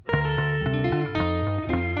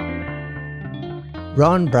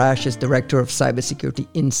Ron Brash is Director of Cybersecurity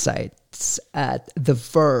Insights at The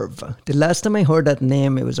Verve. The last time I heard that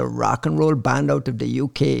name, it was a rock and roll band out of the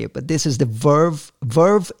UK, but this is the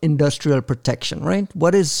Verve Industrial Protection, right?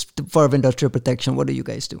 What is the Verve Industrial Protection? What do you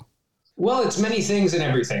guys do? Well, it's many things and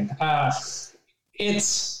everything.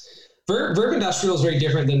 Verve Industrial is very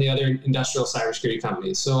different than the other industrial cybersecurity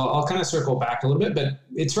companies. So I'll kind of circle back a little bit, but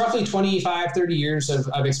it's roughly 25, 30 years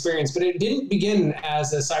of experience, but it didn't begin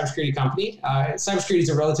as a cybersecurity company. Cybersecurity is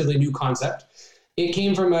a relatively new concept. It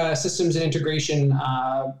came from a systems and integration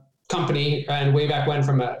company, and way back when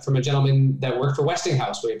from a gentleman that worked for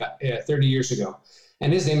Westinghouse way back 30 years ago.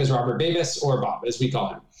 And his name is Robert Bavis, or Bob, as we call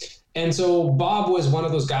him. And so Bob was one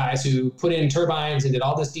of those guys who put in turbines and did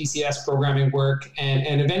all this DCS programming work.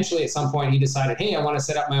 And eventually at some point he decided, hey, I want to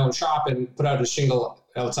set up my own shop and put out a shingle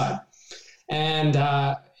outside. And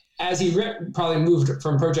as he probably moved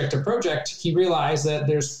from project to project, he realized that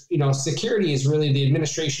there's, security is really the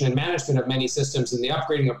administration and management of many systems and the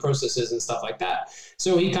upgrading of processes and stuff like that.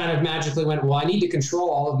 So he kind of magically went, well, I need to control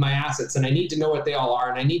all of my assets and I need to know what they all are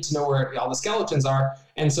and I need to know where all the skeletons are.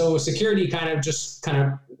 And so security kind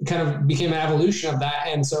of became an evolution of that.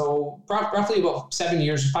 And so roughly about 7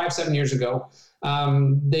 years ago,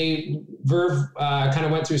 Verve kind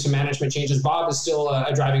of went through some management changes. Bob is still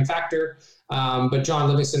a driving factor. But John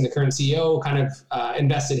Livingston, the current CEO, kind of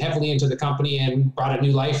invested heavily into the company and brought it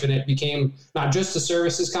new life. And it became not just a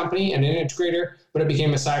services company and an integrator, but it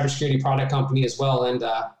became a cybersecurity product company as well. And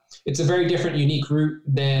it's a very different, unique route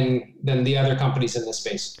than the other companies in this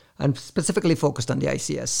space. And specifically focused on the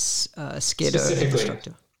ICS SCADA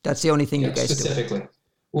infrastructure. That's the only thing you guys specifically. do.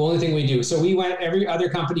 The only thing we do. So every other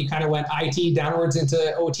company kind of went IT downwards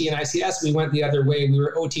into OT and ICS. We went the other way. We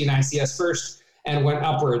were OT and ICS first and went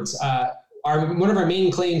upwards. One of our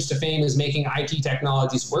main claims to fame is making IT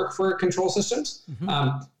technologies work for control systems.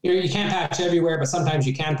 Mm-hmm. You can't patch everywhere, but sometimes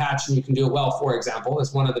you can patch and you can do it well, for example.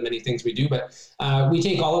 That's one of the many things we do. But we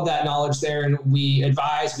take all of that knowledge there and we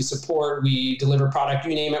advise, we support, we deliver product,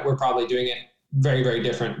 you name it. We're probably doing it very, very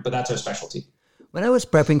different, but that's our specialty. When I was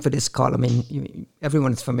prepping for this call,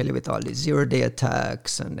 everyone's familiar with all these zero-day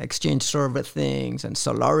attacks and Exchange Server things and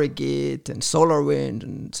SolarGate and SolarWind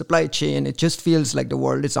and supply chain. It just feels like the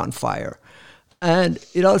world is on fire. And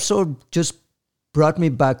it also just brought me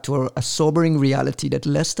back to a sobering reality that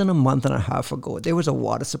less than a month and a half ago, there was a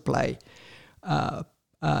water supply.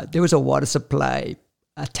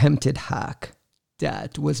 Attempted hack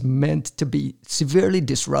that was meant to be severely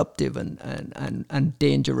disruptive and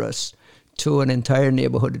dangerous to an entire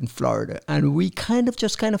neighborhood in Florida. And we kind of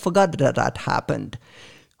forgot that happened.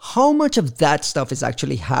 How much of that stuff is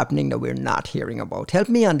actually happening that we're not hearing about? Help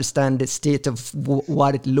me understand the state of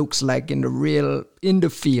what it looks like in the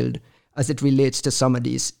field as it relates to some of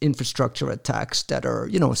these infrastructure attacks that are,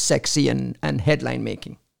 sexy and headline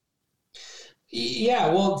making. Yeah,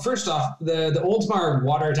 well, first off, the Oldsmar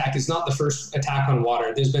water attack is not the first attack on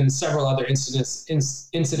water. There's been several other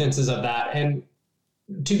incidences of that. And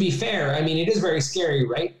to be fair, it is very scary,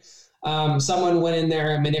 right? Someone went in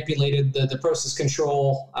there and manipulated the process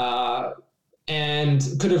control and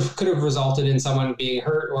could have resulted in someone being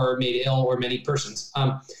hurt or made ill or many persons.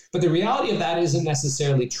 But the reality of that isn't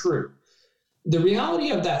necessarily true. The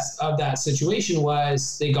reality of that situation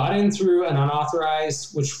was they got in through an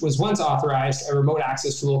unauthorized, which was once authorized, a remote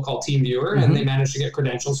access tool called TeamViewer, mm-hmm. and they managed to get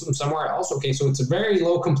credentials from somewhere else. Okay, so it's a very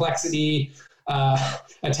low complexity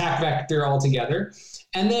attack vector altogether.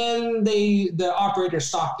 And then the operator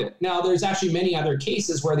stopped it. Now, there's actually many other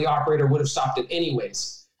cases where the operator would have stopped it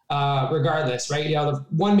anyways, regardless, right? The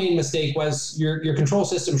one main mistake was your control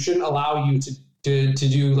system shouldn't allow you to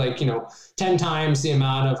do 10 times the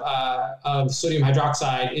amount of sodium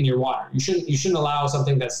hydroxide in your water. You shouldn't allow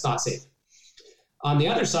something that's not safe. On the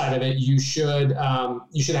other side of it, you should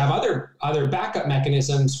have other backup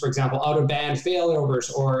mechanisms, for example, out of band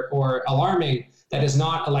failovers or alarming that is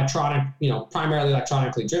not electronic, primarily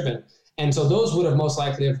electronically driven. And so those would have most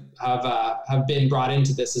likely have been brought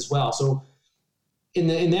into this as well. So in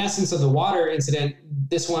the essence of the water incident,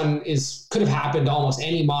 this one could have happened to almost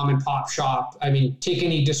any mom and pop shop. Take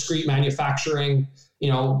any discrete manufacturing,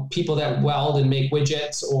 people that weld and make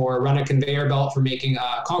widgets or run a conveyor belt for making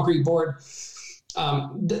a concrete board.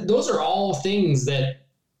 Those are all things that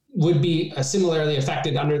would be similarly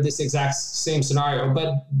affected under this exact same scenario.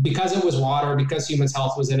 But because it was water, because humans'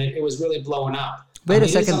 health was in it, it was really blown up. Wait a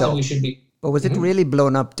second, though. We should be. But was it really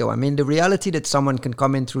blown up, though? The reality that someone can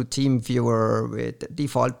come in through TeamViewer with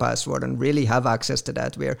default password and really have access to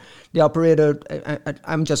that, where the operator,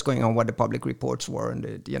 I'm just going on what the public reports were, and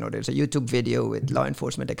there's a YouTube video with law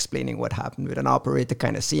enforcement explaining what happened with an operator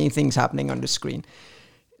kind of seeing things happening on the screen.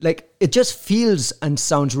 like it just feels and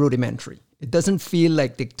sounds rudimentary. It doesn't feel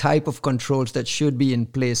like the type of controls that should be in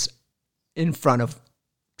place in front of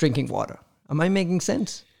drinking water. Am I making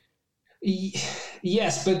sense?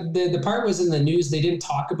 Yes, but the part was in the news. They didn't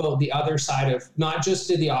talk about the other side of, not just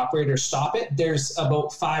did the operator stop it. There's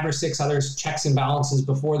about 5 or 6 other checks and balances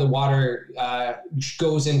before the water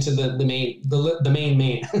goes into the main.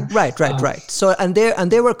 Right. So and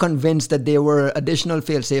they were convinced that there were additional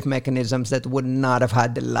fail-safe mechanisms that would not have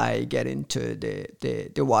had the lye get into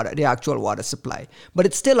the water, the actual water supply. But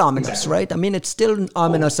it's still ominous, exactly. Right? I mean, it's still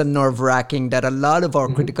ominous and nerve-wracking that a lot of our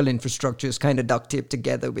critical infrastructure is kind of duct taped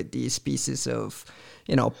together with these pieces of,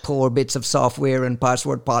 poor bits of software and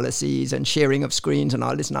password policies and sharing of screens and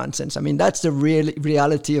all this nonsense. I mean, that's the real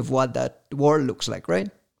reality of what that world looks like, right?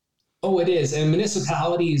 Oh, it is. And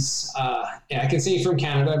municipalities, I can say from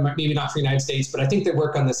Canada, maybe not for the United States, but I think they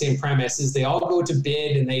work on the same premise, is they all go to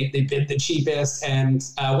bid and they bid the cheapest. And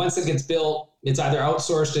once it gets built, it's either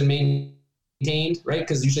outsourced and maintained, right?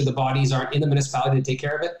 Because usually the bodies aren't in the municipality to take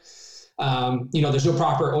care of it. There's no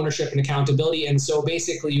proper ownership and accountability. And so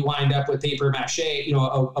basically you wind up with paper mache,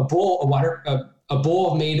 a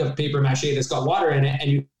bowl made of paper mache that's got water in it,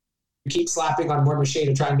 and you keep slapping on more mache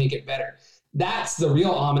to try and make it better. That's the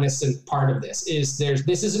real ominous part of this.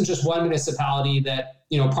 This isn't just one municipality that,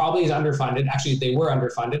 probably is underfunded. Actually, they were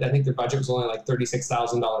underfunded. I think their budget was only like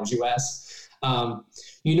 $36,000 US.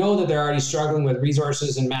 That they're already struggling with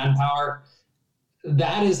resources and manpower.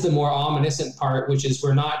 That is the more ominous part, which is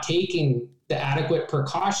we're not taking the adequate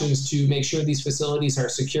precautions to make sure these facilities are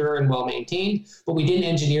secure and well maintained, but we didn't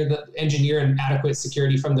engineer an adequate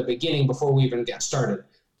security from the beginning before we even get started.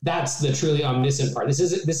 That's the truly omniscient part. This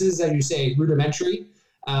is, as you say, rudimentary,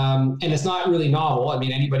 and it's not really novel. I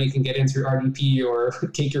mean, anybody can get in through RDP or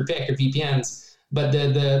take your pick of VPNs, but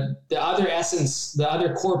the other essence, the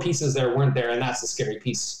other core pieces there weren't there, and that's the scary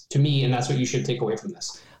piece to me, and that's what you should take away from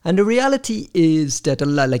this. And the reality is that a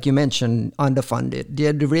lot, like you mentioned, underfunded.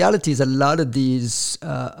 The reality is a lot of these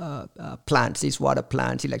plants, these water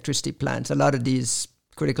plants, electricity plants, a lot of these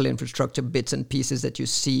critical infrastructure bits and pieces that you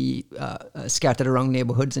see scattered around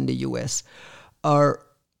neighborhoods in the U.S. are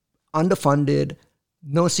underfunded,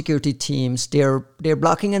 no security teams. They're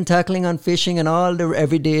blocking and tackling on phishing and all the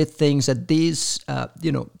everyday things that these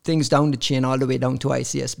things down the chain all the way down to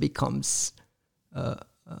ICS becomes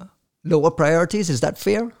lower priorities. Is that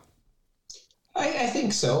fair? I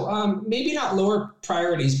think so. Maybe not lower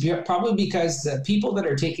priorities, probably because the people that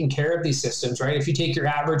are taking care of these systems, right? If you take your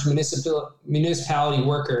average municipality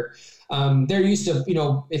worker, they're used to,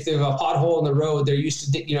 if they have a pothole in the road, they're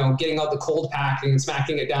used to, getting out the cold pack and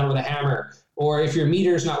smacking it down with a hammer. Or if your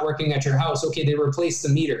meter's not working at your house, okay, they replace the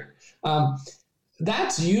meter.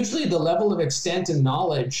 That's usually the level of extent and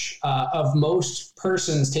knowledge of most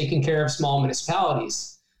persons taking care of small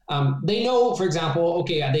municipalities. They know, for example,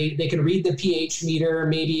 okay, they can read the pH meter,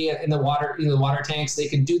 maybe in the water tanks. They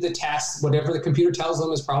can do the tests. Whatever the computer tells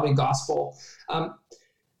them is probably gospel.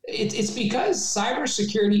 It's because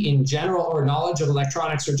cybersecurity in general, or knowledge of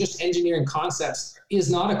electronics, or just engineering concepts,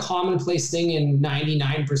 is not a commonplace thing in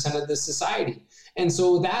 99% of the society. And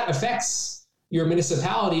so that affects your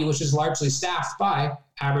municipality, which is largely staffed by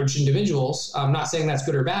average individuals. I'm not saying that's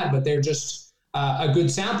good or bad, but they're just a good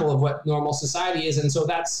sample of what normal society is. And so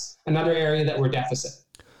that's another area that we're deficit.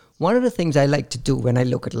 One of the things I like to do when I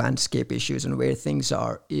look at landscape issues and where things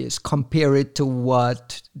are is compare it to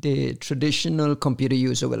what the traditional computer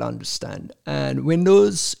user will understand. And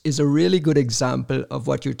Windows is a really good example of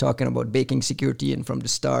what you're talking about, baking security in from the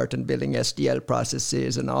start and building SDL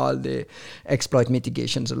processes and all the exploit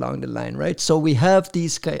mitigations along the line, right? So we have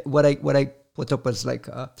these, what I put up as like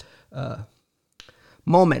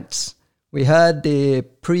moments. We had the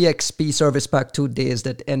pre-XP Service Pack 2 days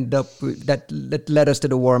that that led us to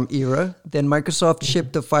the warm era. Then Microsoft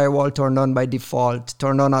shipped the firewall turned on by default,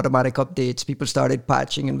 turned on automatic updates. People started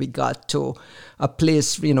patching, and we got to a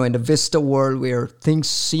place, in the Vista world where things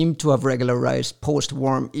seem to have regularized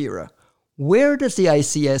post-warm era. Where does the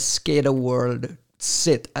ICS SCADA world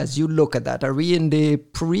sit as you look at that? Are we in the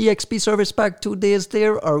pre-XP Service Pack 2 days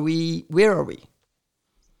there? Where are we?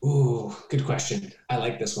 Ooh, good question. I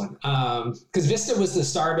like this one. Because Vista was the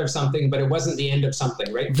start of something, but it wasn't the end of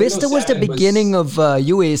something, right? Vista was the beginning of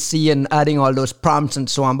UAC and adding all those prompts and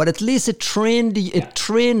so on. But at least it trained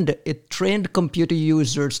computer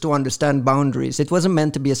users to understand boundaries. It wasn't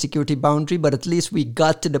meant to be a security boundary, but at least we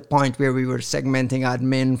got to the point where we were segmenting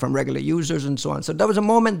admin from regular users and so on. So that was a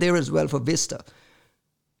moment there as well for Vista.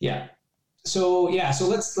 Yeah. So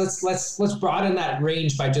let's broaden that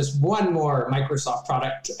range by just one more Microsoft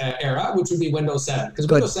product era, which would be Windows 7. Because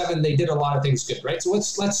Windows 7, they did a lot of things good, right? So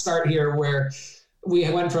let's start here where we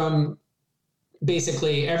went from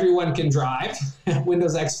basically everyone can drive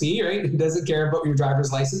Windows XP, right? Who doesn't care about your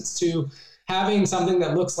driver's license, to having something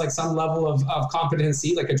that looks like some level of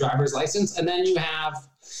competency, like a driver's license. And then you have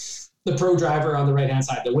the pro driver on the right-hand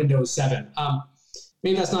side, the Windows 7.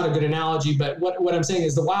 Maybe that's not a good analogy, but what I'm saying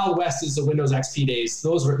is the Wild West is the Windows XP days.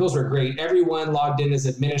 Those were great. Everyone logged in as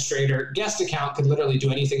administrator. Guest account could literally do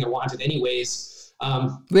anything it wanted anyways.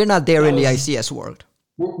 We're not there in the ICS world.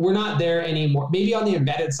 We're not there anymore. Maybe on the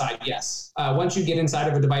embedded side, yes. Once you get inside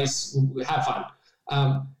of a device, have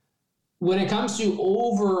fun. When it comes to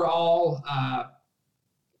overall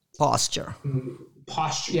posture,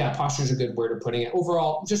 posture is a good word of putting it.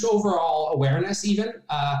 Overall awareness, even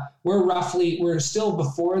we're still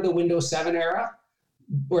before the Windows 7 era,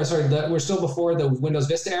 we're still before the Windows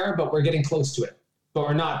Vista era, but we're getting close to it. But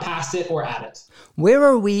we're not past it or at it. Where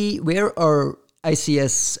are we? Where are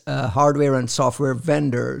ICS hardware and software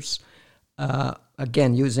vendors?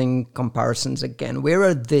 Again, using comparisons again, where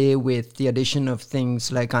are they with the addition of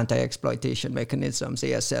things like anti-exploitation mechanisms,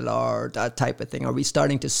 ASLR, that type of thing? Are we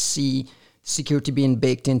starting to see security being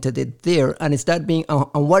baked into it there? And is that being, and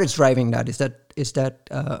what is driving that? Is that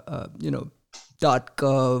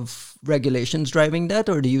 .gov regulations driving that,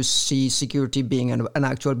 or do you see security being an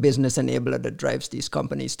actual business enabler that drives these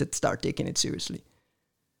companies to start taking it seriously?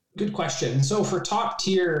 Good question. So for top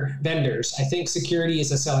tier vendors, I think security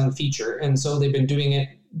is a selling feature. And so they've been doing it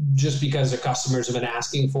just because their customers have been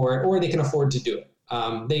asking for it, or they can afford to do it.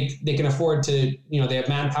 They can afford to, they have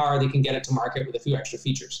manpower, they can get it to market with a few extra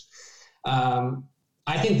features.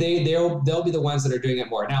 I think they'll be the ones that are doing it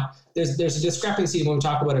more. Now, there's a discrepancy when we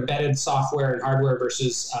talk about embedded software and hardware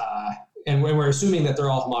versus, and when we're assuming that they're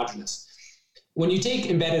all homogenous. When you take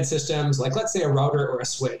embedded systems, like let's say a router or a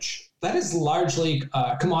switch, that is largely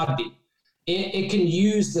commodity. It can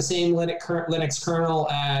use the same Linux kernel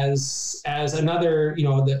as another,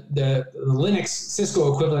 the Linux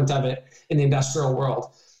Cisco equivalent of it in the industrial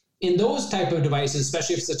world. In those type of devices,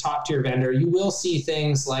 especially if it's a top tier vendor, you will see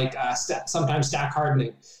things like sometimes stack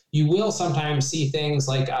hardening. You will sometimes see things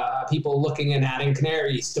like people looking and adding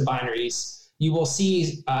canaries to binaries. You will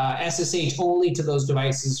see SSH only to those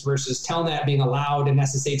devices versus Telnet being allowed and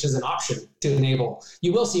SSH as an option to enable.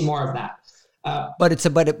 You will see more of that. But it's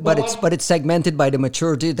segmented by the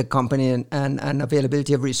maturity of the company and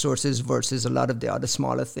availability of resources versus a lot of the other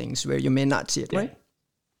smaller things where you may not see it, right?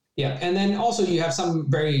 Yeah, and then also you have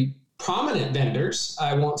some very prominent vendors.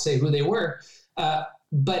 I won't say who they were,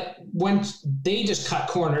 but when they just cut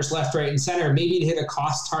corners left, right, and center, maybe to hit a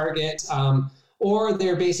cost target, or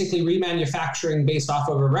they're basically remanufacturing based off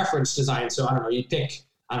of a reference design. So I don't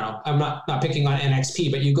know, I'm not picking on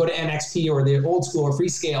NXP, but you go to NXP or the old school or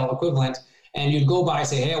Freescale equivalent, and you'd go by and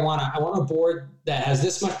say, hey, I want a board that has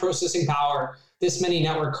this much processing power, this many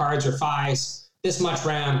network cards or PHYs, this much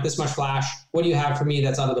RAM, this much flash. What do you have for me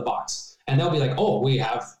that's out of the box? And they'll be like, oh, we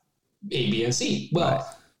have A, B, and C.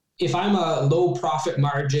 Well, if I'm a low profit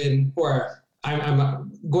margin or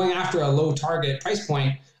I'm going after a low target price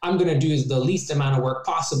point, I'm going to do the least amount of work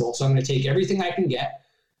possible. So I'm going to take everything I can get,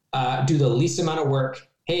 do the least amount of work.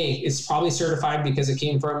 Hey, it's probably certified because it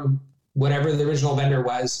came from whatever the original vendor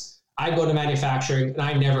was. I go to manufacturing and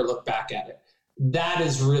I never look back at it. That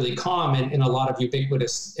is really common in a lot of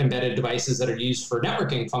ubiquitous embedded devices that are used for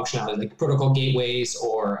networking functionality, like protocol gateways,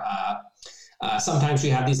 or sometimes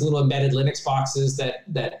you have these little embedded Linux boxes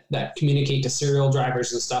that communicate to serial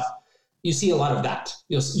drivers and stuff. You see a lot of that.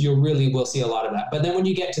 You really will see a lot of that. But then when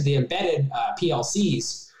you get to the embedded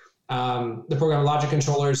PLCs, the programmable logic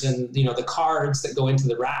controllers, and the cards that go into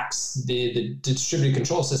the racks, the distributed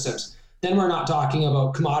control systems, then we're not talking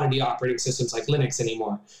about commodity operating systems like Linux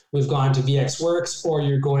anymore. We've gone to VxWorks, or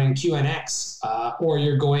you're going QNX, or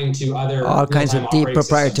you're going to other all kinds of deep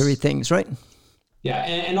proprietary things, right? Yeah,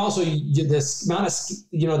 and also this amount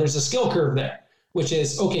of there's a skill curve there, which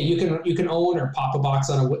is okay. You can own or pop a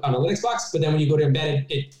box on a Linux box, but then when you go to embedded,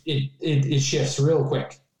 it shifts real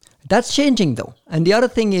quick. That's changing though, and the other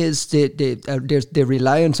thing is there's the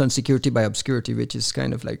reliance on security by obscurity, which is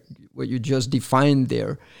kind of like what you just defined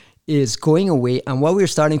there, is going away. And what we're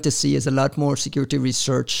starting to see is a lot more security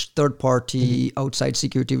research, third-party, outside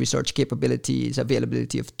security research capabilities,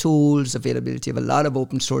 availability of tools, availability of a lot of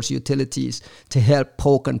open source utilities to help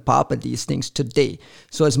poke and pop at these things today.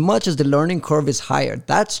 So as much as the learning curve is higher,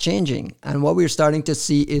 that's changing. And what we're starting to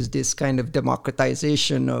see is this kind of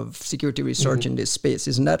democratization of security research in this space.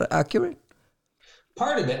 Isn't that accurate?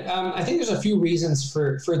 Part of it. I think there's a few reasons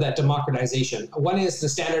for that democratization. One is the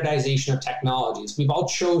standardization of technologies. We've all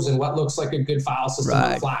chosen what looks like a good file system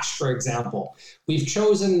on Flash, for example. We've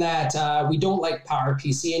chosen that we don't like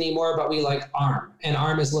PowerPC anymore, but we like ARM. And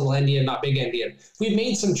ARM is little endian, not big endian. We've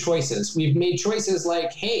made some choices. We've made choices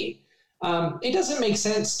like, hey, it doesn't make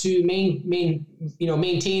sense to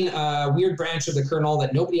maintain a weird branch of the kernel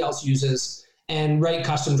that nobody else uses and write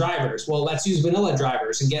custom drivers. Well, let's use vanilla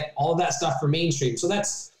drivers and get all of that stuff for mainstream. So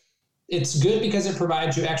it's good because it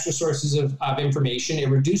provides you extra sources of information. It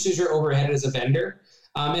reduces your overhead as a vendor.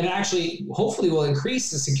 And it actually, hopefully, will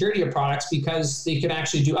increase the security of products because they can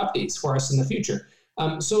actually do updates for us in the future.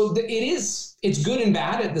 It's good and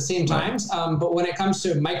bad at the same times. But when it comes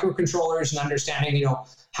to microcontrollers and understanding,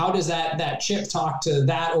 how does that chip talk to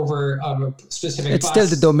that over a specific It's bus? still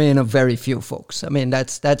the domain of very few folks. I mean,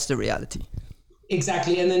 that's the reality.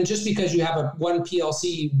 Exactly. And then just because you have one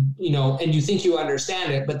PLC, and you think you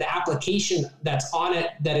understand it, but the application that's on it,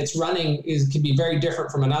 that it's running can be very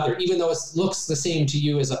different from another, even though it looks the same to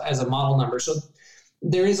you as a model number. So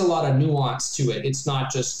there is a lot of nuance to it. It's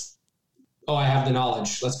not just, I have the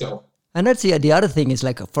knowledge, let's go. And that's the other thing is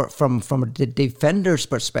like from the defender's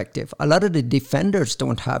perspective, a lot of the defenders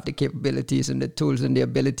don't have the capabilities and the tools and the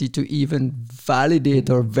ability to even validate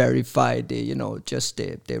or verify the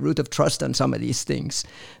root of trust on some of these things.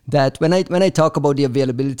 That when I talk about the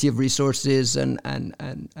availability of resources and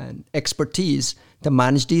expertise to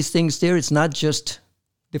manage these things there, it's not just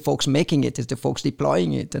the folks making it, it's the folks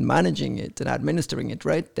deploying it and managing it and administering it,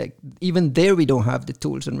 right? Even there we don't have the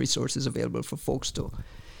tools and resources available for folks to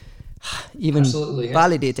even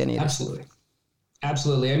validate any of this.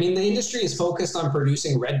 Absolutely. I mean, the industry is focused on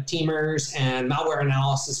producing red teamers and malware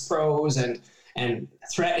analysis pros and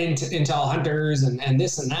threat intel hunters and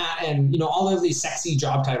this and that, and all of these sexy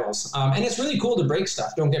job titles. And it's really cool to break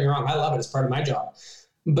stuff. Don't get me wrong. I love it as part of my job.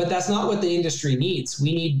 But that's not what the industry needs.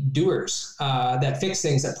 We need doers that fix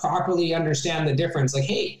things, that properly understand the difference. Like,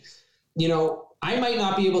 hey, I might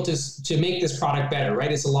not be able to make this product better,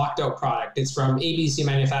 right? It's a locked out product. It's from ABC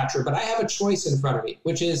manufacturer, but I have a choice in front of me,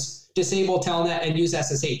 which is disable Telnet and use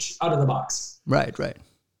SSH out of the box. Right.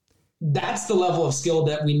 That's the level of skill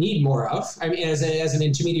that we need more of. I mean, as an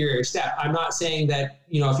intermediary step, I'm not saying that,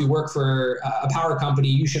 if you work for a power company,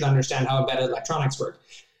 you should understand how embedded electronics work.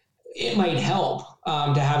 It might help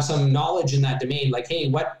to have some knowledge in that domain. Like, hey,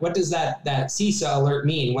 what does that CISA alert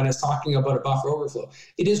mean when it's talking about a buffer overflow?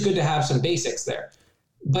 It is good to have some basics there,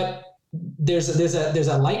 but there's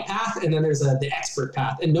a light path and then there's the expert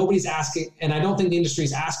path, and nobody's asking. And I don't think the industry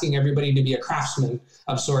is asking everybody to be a craftsman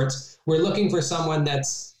of sorts. We're looking for someone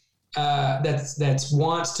that's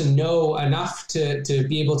wants to know enough to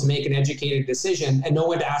be able to make an educated decision and know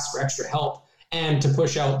when to ask for extra help and to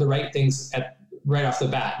push out the right things right off the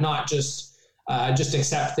bat, not just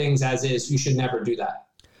accept things as is. You should never do that.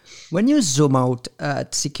 When you zoom out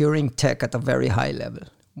at securing tech at a very high level,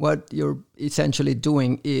 what you're essentially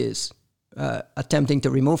doing is attempting to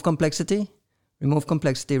remove complexity,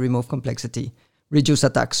 reduce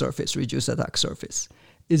attack surface.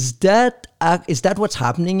 Is that what's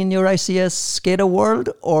happening in your ICS SCADA world,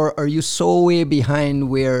 or are you so way behind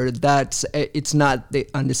where it's not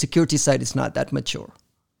on the security side, it's not that mature?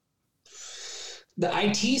 The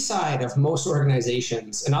IT side of most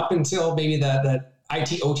organizations, and up until maybe the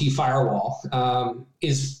IT OT firewall,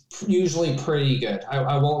 is usually pretty good.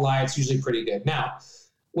 I won't lie, it's usually pretty good. Now,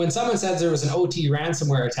 when someone says there was an OT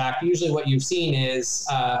ransomware attack, usually what you've seen is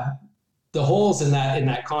the holes in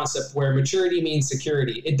that concept where maturity means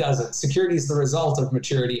security. It doesn't. Security is the result of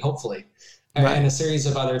maturity, hopefully, right, and a series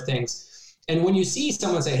of other things. And when you see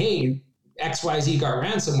someone say, hey, XYZ got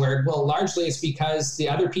ransomware, well, largely it's because the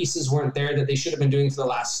other pieces weren't there that they should have been doing for the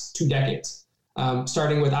last 2 decades.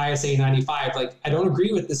 Starting with ISA 95, like, I don't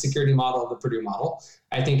agree with the security model of the Purdue model.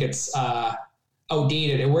 I think it's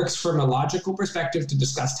outdated. It works from a logical perspective to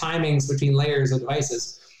discuss timings between layers of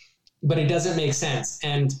devices, but it doesn't make sense.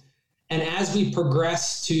 And as we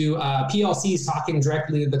progress to PLCs talking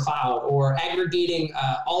directly to the cloud or aggregating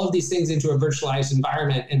all of these things into a virtualized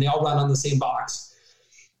environment, and they all run on the same box,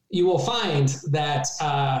 you will find that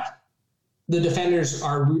the defenders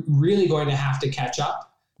are really going to have to catch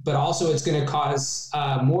up, but also it's going to cause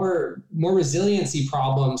more resiliency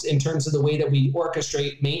problems in terms of the way that we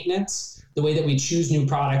orchestrate maintenance, the way that we choose new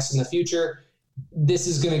products in the future. This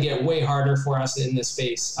is going to get way harder for us in this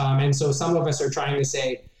space. And so some of us are trying to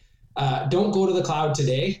say, don't go to the cloud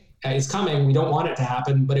today. It's coming. We don't want it to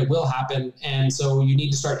happen, but it will happen. And so you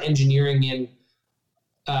need to start engineering in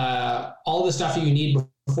all the stuff you need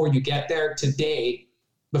before you get there today,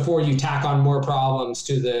 before you tack on more problems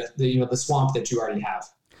to the swamp that you already have.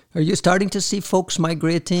 Are you starting to see folks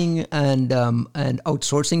migrating and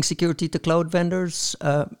outsourcing security to cloud vendors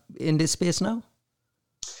in this space now?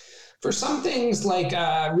 For some things like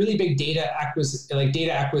really big data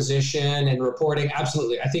acquisition and reporting,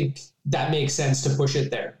 absolutely. I think that makes sense to push it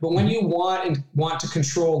there. But when you want to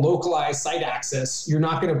control localized site access, you're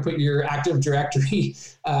not going to put your Active Directory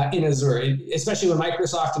in Azure, especially when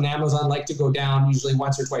Microsoft and Amazon like to go down usually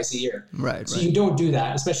once or twice a year. Right. So you don't do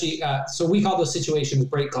that, especially. So we call those situations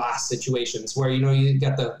break glass situations, where you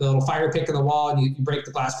get the little fire pick in the wall and you break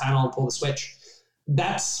the glass panel and pull the switch.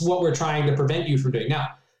 That's what we're trying to prevent you from doing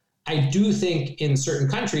now. I do think in certain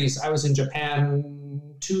countries, I was in Japan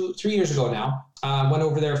 2-3 years ago now, went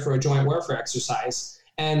over there for a joint warfare exercise,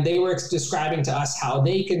 and they were describing to us how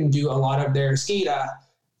they can do a lot of their SCADA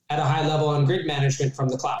at a high level and grid management from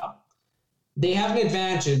the cloud. They have an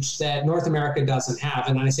advantage that North America doesn't have.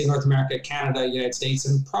 And when I say North America, Canada, United States,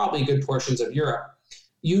 and probably good portions of Europe,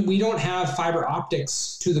 we don't have fiber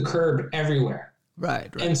optics to the curb everywhere.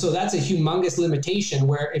 Right. And so that's a humongous limitation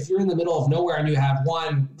where if you're in the middle of nowhere and you have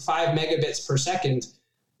 5 megabits per second,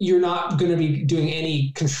 you're not going to be doing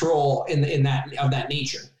any control in that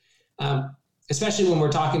nature. Especially when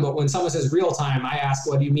we're talking about when someone says real time, I ask,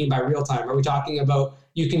 what do you mean by real time? Are we talking about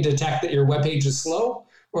you can detect that your web page is slow,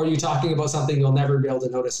 or are you talking about something you'll never be able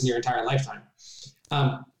to notice in your entire lifetime?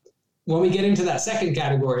 When we get into that second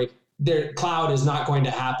category, their cloud is not going to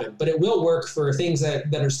happen, but it will work for things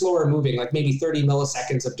that are slower moving, like maybe 30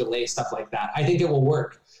 milliseconds of delay, stuff like that. I think it will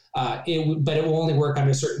work, but it will only work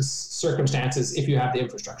under certain circumstances if you have the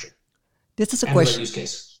infrastructure. This is a question. Use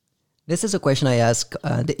case. This is a question I ask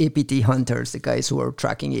the APT hunters, the guys who are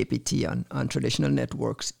tracking APT on traditional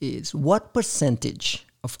networks, is what percentage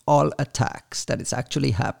of all attacks that is actually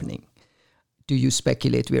happening do you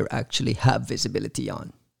speculate we actually have visibility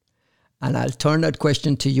on? And I'll turn that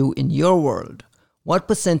question to you in your world. What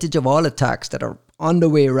percentage of all attacks that are on the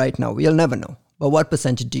way right now, we'll never know, but what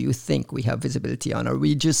percentage do you think we have visibility on? Are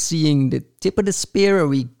we just seeing the tip of the spear?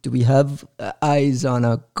 Do we have eyes on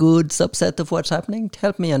a good subset of what's happening?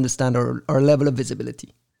 Help me understand our level of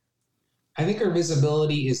visibility. I think our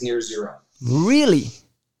visibility is near zero. Really?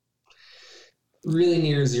 Really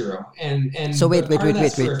near zero. And so wait.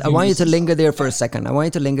 I want you to linger there for a second.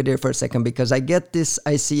 Because I get this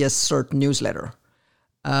ICS CERT newsletter.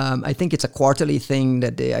 I think it's a quarterly thing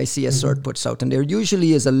that the ICS CERT puts out. And there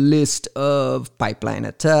usually is a list of pipeline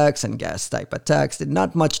attacks and gas type attacks.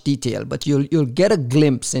 Not much detail, but you'll get a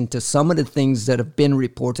glimpse into some of the things that have been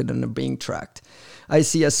reported and are being tracked.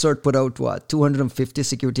 ICS CERT put out 250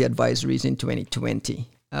 security advisories in 2020.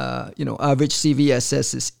 Average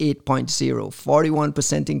CVSS is 8.0,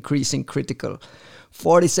 41% increase in critical,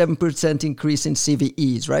 47% increase in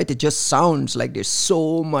CVEs, right? It just sounds like there's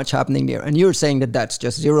so much happening there. And you're saying that that's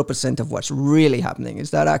just 0% of what's really happening.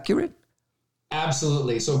 Is that accurate?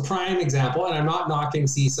 Absolutely. So prime example, and I'm not knocking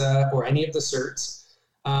CISA or any of the certs.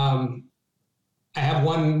 I have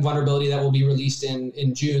one vulnerability that will be released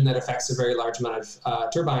in June that affects a very large amount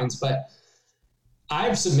of turbines, but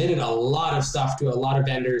I've submitted a lot of stuff to a lot of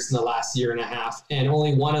vendors in the last year and a half, and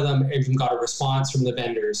only one of them even got a response from the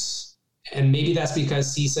vendors. And maybe that's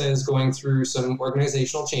because CISA is going through some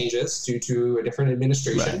organizational changes due to a different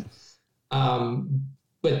administration. Right.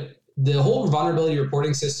 But the whole vulnerability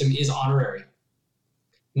reporting system is honorary.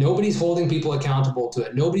 Nobody's holding people accountable to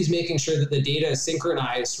it. Nobody's making sure that the data is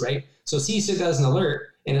synchronized, right? So CISA does an alert,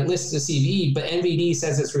 and it lists the CVE, but NVD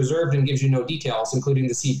says it's reserved and gives you no details, including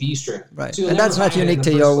the CVE string. Right. So and that's not unique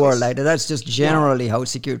to your world. Like, that's just generally how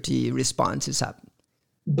security responses happen.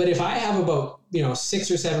 But if I have about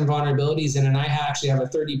 6 or 7 vulnerabilities and I actually have a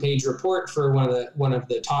 30-page report for one of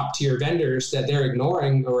the top tier vendors that they're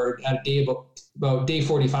ignoring or at about day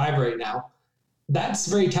 45 right now, that's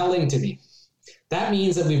very telling to me. That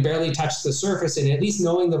means that we've barely touched the surface in at least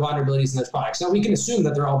knowing the vulnerabilities in those products. Now, we can assume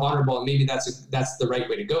that they're all vulnerable, and maybe that's the right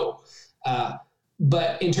way to go.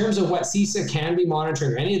 But in terms of what CISA can be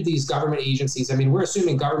monitoring, or any of these government agencies, I mean, we're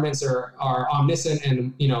assuming governments are omniscient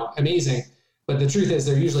and amazing. But the truth is,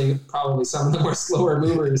 they're usually probably some of the more slower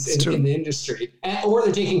movers in the industry, or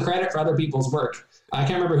they're taking credit for other people's work. I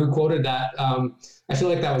can't remember who quoted that. I feel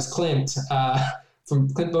like that was Clint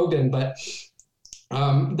from Clint Bogdan, but.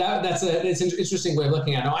 It's an interesting way of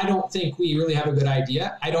looking at it. Now, I don't think we really have a good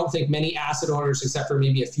idea. I don't think many asset owners, except for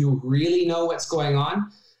maybe a few, really know what's going on.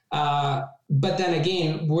 But then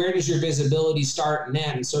again, where does your visibility start and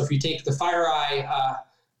end? So if you take the FireEye,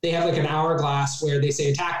 they have like an hourglass where they say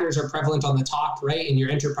attackers are prevalent on the top, right, in your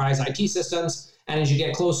enterprise IT systems. And as you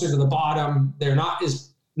get closer to the bottom, they're not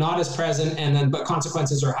as present, but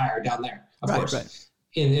consequences are higher down there, of course,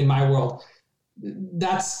 in my world.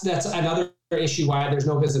 That's another issue why there's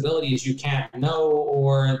no visibility is you can't know,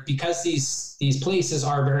 or because these places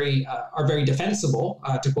are very defensible,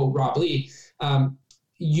 to quote Rob Lee.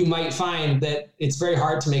 You might find that it's very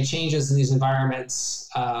hard to make changes in these environments,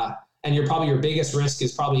 and your biggest risk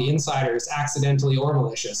is probably insiders, accidentally or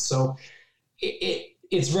malicious. So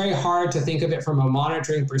it's very hard to think of it from a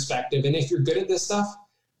monitoring perspective. And if you're good at this stuff,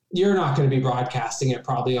 you're not going to be broadcasting it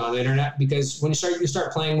probably on the internet, because when you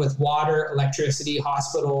start playing with water, electricity,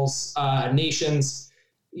 hospitals, nations,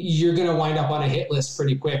 you're going to wind up on a hit list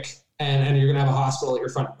pretty quick. And you're going to have a hospital at your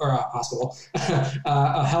front, or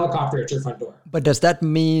a helicopter at your front door. But does that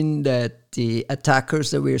mean that the attackers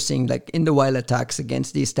that we're seeing, like in the wild attacks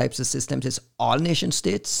against these types of systems, is all nation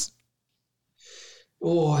states?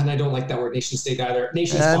 Oh, and I don't like that word nation state either.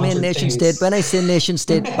 Nation state. When I say nation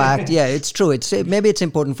state backed, yeah, it's true. Maybe it's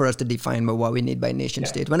important for us to define what we need by nation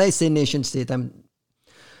state. When I say nation state, I'm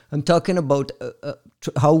talking about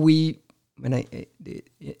how we, on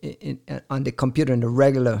the computer, in the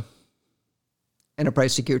regular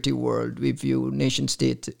enterprise security world, we view nation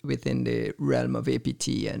state within the realm of APT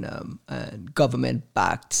and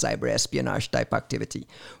government-backed cyber espionage type activity.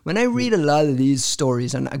 When I read a lot of these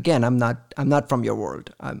stories, and again, I'm not from your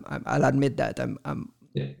world. I'll admit that I'm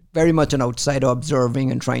very much an outsider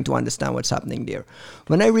observing and trying to understand what's happening there.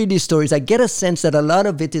 When I read these stories, I get a sense that a lot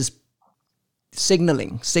of it is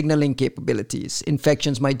signaling capabilities.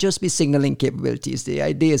 Infections might just be signaling capabilities. The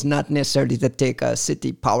idea is not necessarily to take a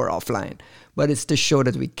city power offline, but it's to show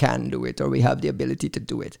that we can do it, or we have the ability to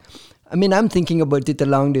do it. I mean, I'm thinking about it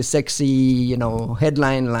along the sexy,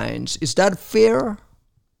 headline lines. Is that fair?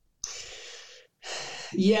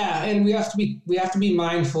 Yeah, and we have to be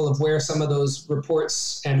mindful of where some of those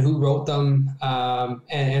reports and who wrote them,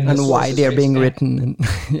 and why they're being written.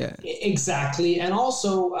 Yeah, exactly. And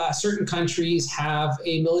also, certain countries have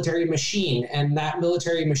a military machine, and that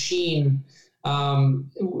military machine,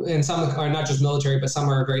 and some are not just military, but some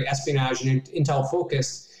are very espionage and intel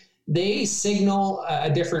focused. They signal a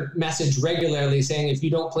different message regularly, saying, "If you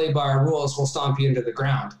don't play by our rules, we'll stomp you into the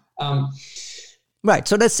ground." Right.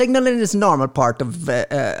 So the signaling is a normal part of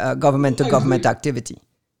government-to-government activity.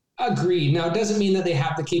 Agreed. Now, it doesn't mean that they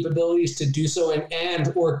have the capabilities to do so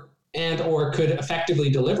and or could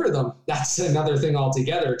effectively deliver them. That's another thing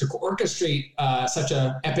altogether. To orchestrate such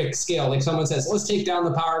an epic scale, like someone says, let's take down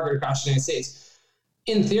the power grid across the United States.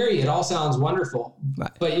 In theory, it all sounds wonderful.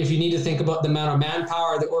 Right. But if you need to think about the amount of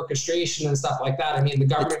manpower, the orchestration and stuff like that, I mean, the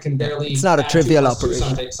government can barely... It's not a trivial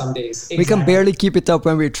operation. Some days. Exactly. We can barely keep it up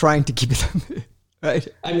when we're trying to keep it up. Right.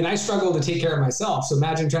 I mean, I struggle to take care of myself. So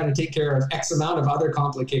imagine trying to take care of X amount of other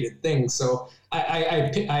complicated things. So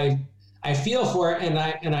I feel for it,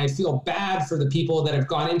 and I feel bad for the people that have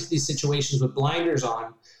gone into these situations with blinders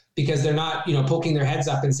on, because they're not, poking their heads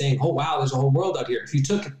up and saying, "Oh wow, there's a whole world out here." If you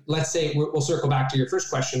took, let's say, we'll circle back to your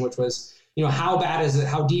first question, which was, how bad is it?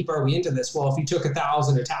 How deep are we into this? Well, if you took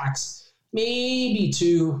 1,000 attacks, maybe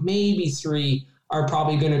 2, maybe 3 are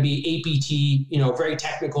probably going to be APT, very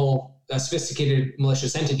technical, sophisticated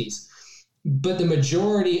malicious entities, but the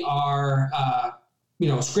majority are,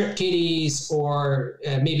 script kiddies, or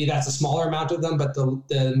maybe that's a smaller amount of them, but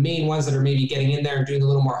the main ones that are maybe getting in there and doing a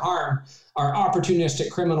little more harm are opportunistic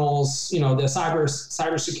criminals, the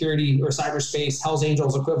cybersecurity or cyberspace Hell's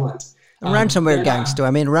Angels equivalent. Ransomware gangs too.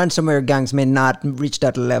 I mean, ransomware gangs may not reach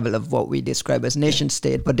that level of what we describe as nation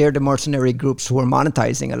state, but they're the mercenary groups who are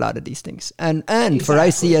monetizing a lot of these things. And exactly. For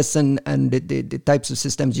ICS and the types of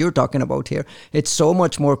systems you're talking about here, it's so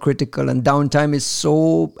much more critical, and downtime is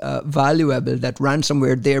so valuable that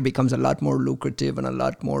ransomware there becomes a lot more lucrative and a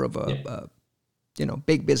lot more of a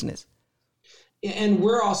big business. And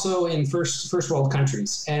we're also in first world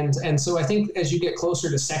countries. And so I think as you get closer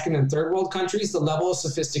to second and third world countries, the level of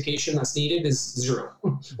sophistication that's needed is zero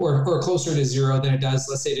or closer to zero than it does,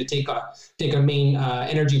 let's say, to take a main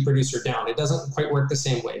energy producer down. It doesn't quite work the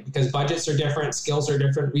same way because budgets are different, skills are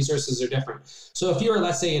different, resources are different. So if you're,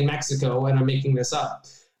 let's say, in Mexico, and I'm making this up,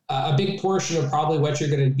 a big portion of probably what you're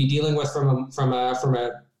going to be dealing with from a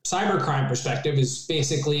cybercrime perspective is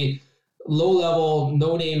basically low-level,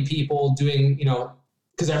 no-name people doing,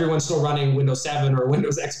 because everyone's still running Windows 7 or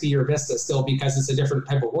Windows XP or Vista still, because it's a different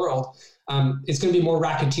type of world. It's going to be more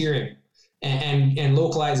racketeering and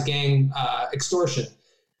localized gang extortion.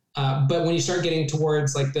 But when you start getting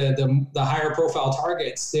towards like the higher profile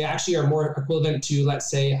targets, they actually are more equivalent to, let's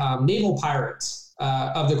say, naval pirates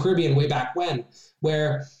of the Caribbean way back when,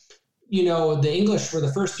 where the English were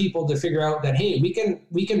the first people to figure out that, hey, we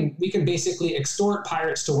can basically extort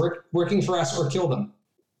pirates to working for us or kill them.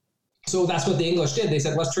 So that's what the English did. They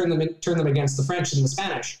said, let's turn them against the French and the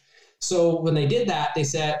Spanish. So when they did that, they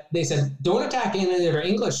said, don't attack any of our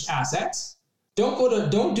English assets.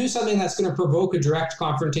 don't do something that's going to provoke a direct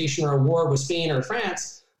confrontation or a war with Spain or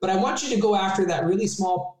France. But I want you to go after that really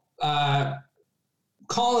small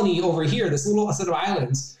colony over here, this little set of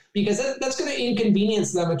islands, because that's going to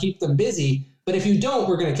inconvenience them and keep them busy. But if you don't,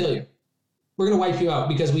 we're going to kill you. We're going to wipe you out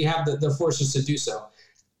because we have the forces to do so.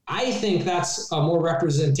 I think that's a more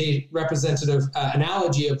representative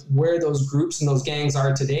analogy of where those groups and those gangs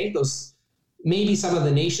are today. Those maybe some of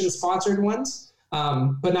the nation-sponsored ones,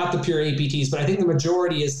 but not the pure APTs. But I think the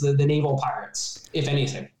majority is the naval pirates, if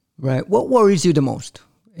anything. Right. What worries you the most?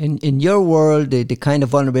 In your world, the kind of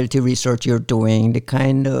vulnerability research you're doing, the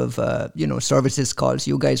kind of services calls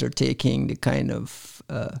you guys are taking, the kind of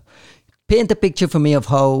paint a picture for me of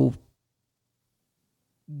how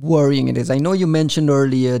worrying it is. I know you mentioned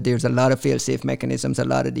earlier there's a lot of fail-safe mechanisms, a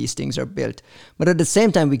lot of these things are built, but at the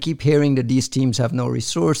same time we keep hearing that these teams have no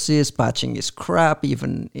resources, patching is crap,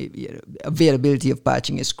 even availability of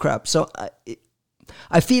patching is crap. So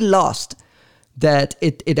I feel lost that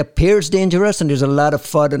it appears dangerous and there's a lot of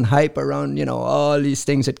FUD and hype around all these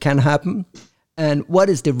things that can happen. And what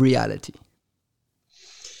is the reality?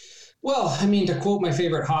 Well, I mean, to quote my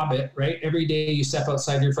favorite Hobbit, right? Every day you step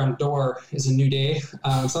outside your front door is a new day,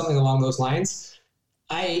 something along those lines.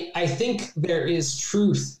 I think there is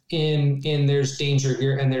truth in there's danger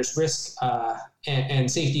here and there's risk and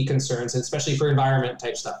safety concerns, especially for environment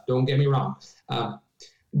type stuff. Don't get me wrong.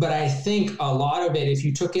 But I think a lot of it, if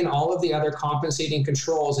you took in all of the other compensating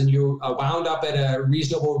controls and you wound up at a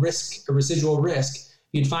reasonable risk, a residual risk,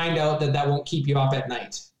 you'd find out that won't keep you up at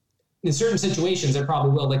night. In certain situations, it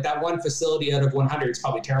probably will. Like that one facility out of 100 is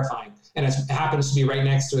probably terrifying, and it happens to be right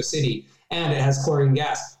next to a city, and it has chlorine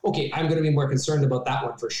gas. Okay, I'm going to be more concerned about that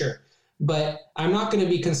one for sure. But I'm not going to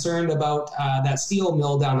be concerned about that steel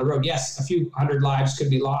mill down the road. Yes, a few hundred lives could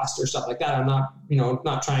be lost or stuff like that. I'm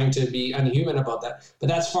not trying to be unhuman about that. But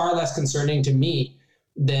that's far less concerning to me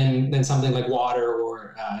than something like water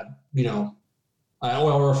or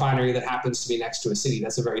oil refinery that happens to be next to a city.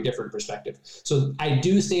 That's a very different perspective. So I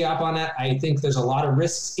do stay up on that. I think there's a lot of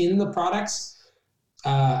risks in the products.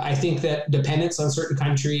 I think that dependence on certain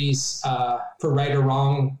countries for right or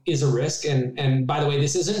wrong is a risk. And by the way,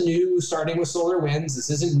 this isn't new starting with SolarWinds. This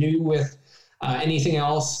isn't new with anything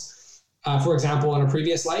else. For example, in a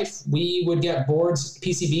previous life, we would get boards,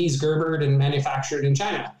 PCBs, Gerbered and manufactured in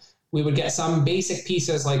China. We would get some basic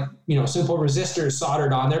pieces like, simple resistors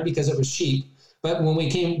soldered on there because it was cheap. But when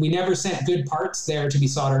we never sent good parts there to be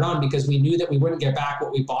soldered on because we knew that we wouldn't get back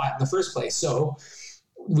what we bought in the first place. So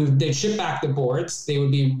they'd ship back the boards. They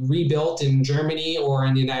would be rebuilt in Germany or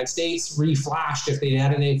in the United States, reflashed if they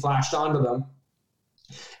had anything flashed onto them.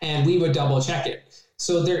 And we would double check it.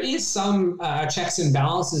 So there is some checks and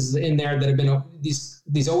balances in there that have been, these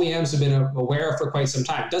OEMs have been aware of for quite some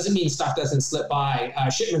time. Doesn't mean stuff doesn't slip by.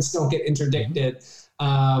 Shipments don't get interdicted.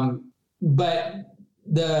 But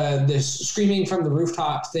the screaming from the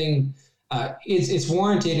rooftop thing, it's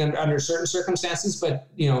warranted under certain circumstances, but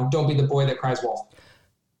don't be the boy that cries wolf.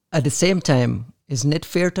 At the same time, isn't it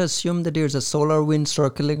fair to assume that there's a SolarWinds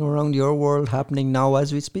circling around your world happening now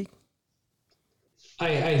as we speak?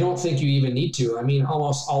 I don't think you even need to. I mean,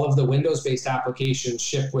 almost all of the Windows-based applications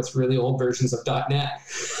ship with really old versions of .NET.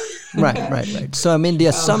 Right. So, I mean, the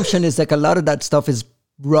assumption is like a lot of that stuff is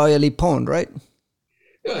royally pwned, right?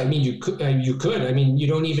 I mean, you could. I mean, you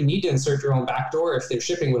don't even need to insert your own backdoor if they're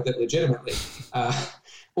shipping with it legitimately.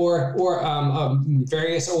 Or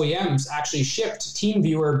various OEMs actually shipped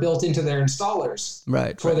TeamViewer built into their installers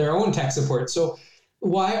for their own tech support. So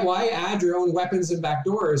why add your own weapons and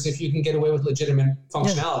backdoors if you can get away with legitimate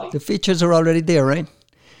functionality? Yeah, the features are already there, right?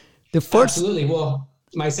 Absolutely. Well,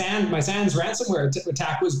 my SANS ransomware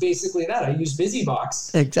attack was basically that. I used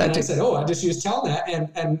BusyBox. Exactly. And I said, I just used Telnet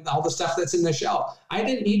and all the stuff that's in the shell. I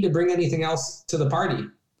didn't need to bring anything else to the party.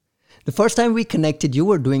 The first time we connected, you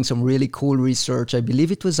were doing some really cool research. I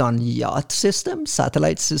believe it was on yacht systems,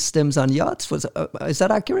 satellite systems on yachts. Is that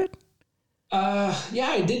accurate? Yeah,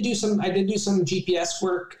 I did do some GPS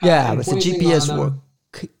work. Yeah, it was the GPS work.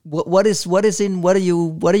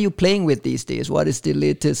 What are you playing with these days? What is the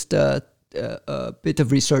latest bit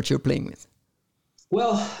of research you're playing with?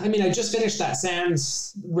 Well, I mean, I just finished that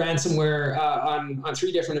SANS ransomware on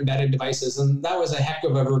 3 different embedded devices, and that was a heck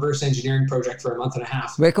of a reverse engineering project for a month and a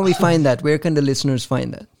half. Where can we find that? Where can the listeners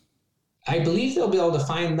find that? I believe they'll be able to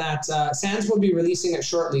find that. SANS will be releasing it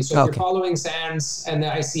shortly. So if you're following SANS and the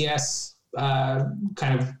ICS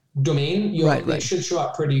kind of domain, it should show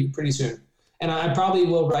up pretty soon. And I probably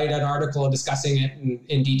will write an article discussing it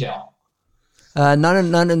in detail. None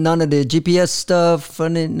of the GPS stuff,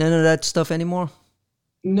 none of that stuff anymore?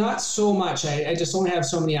 Not so much. I just only have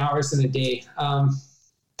so many hours in a day.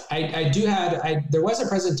 There was a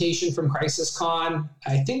presentation from CrisisCon.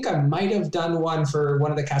 I think I might have done one for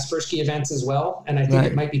one of the Kaspersky events as well. And I think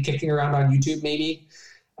it might be kicking around on YouTube maybe.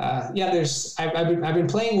 I've been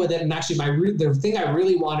playing with it, and actually the thing I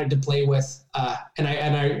really wanted to play with, and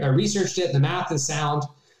I researched it, and the math is sound.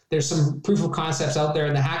 There's some proof of concepts out there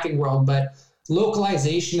in the hacking world, but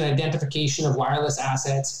localization and identification of wireless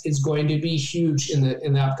assets is going to be huge in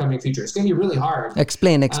the upcoming future. It's going to be really hard.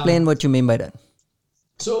 Explain what you mean by that.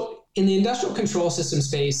 So in the industrial control system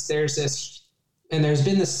space, there's this, and there's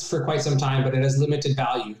been this for quite some time, but it has limited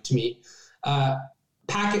value to me.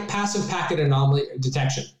 Passive packet anomaly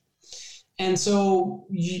detection. And so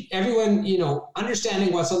everyone,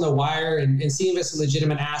 understanding what's on the wire and seeing if it's a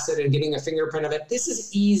legitimate asset and getting a fingerprint of it, this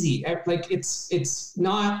is easy. Like it's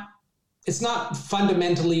not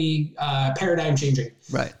fundamentally paradigm changing.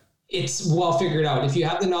 Right. It's well figured out. If you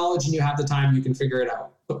have the knowledge and you have the time, you can figure it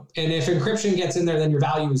out. And if encryption gets in there, then your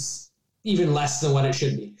value is even less than what it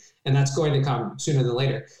should be. And that's going to come sooner than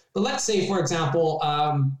later. But let's say, for example,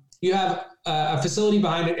 you have a facility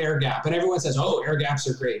behind an air gap, and everyone says, oh, air gaps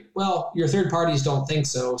are great. Well, your third parties don't think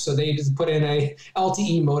so. So they just put in a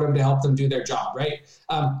LTE modem to help them do their job, right?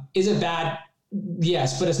 Is it bad?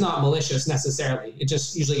 Yes, but it's not malicious necessarily. It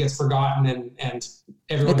just usually gets forgotten and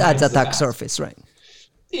everyone... It adds attack surface, right?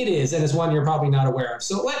 It is, and it's one you're probably not aware of.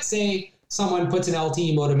 So let's say someone puts an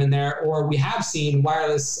LTE modem in there, or we have seen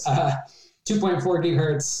wireless 2.4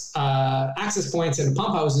 gigahertz access points in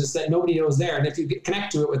pump houses that nobody knows there. And if you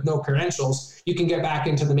connect to it with no credentials, you can get back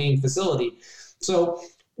into the main facility. So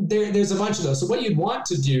there's a bunch of those. So what you'd want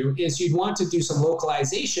to do is you'd want to do some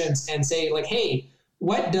localizations and say like, hey,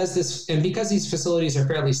 what does this, and because these facilities are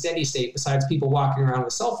fairly steady state, besides people walking around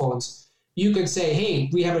with cell phones, you could say, hey,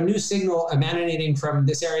 we have a new signal emanating from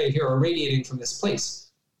this area here or radiating from this place.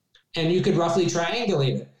 And you could roughly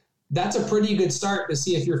triangulate it. That's a pretty good start to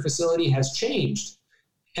see if your facility has changed.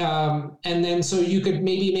 And then so you could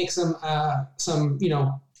maybe make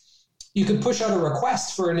you could push out a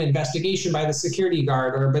request for an investigation by the security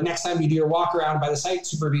guard, or but next time you do your walk around by the site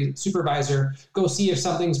supervisor, go see if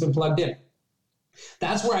something's been plugged in.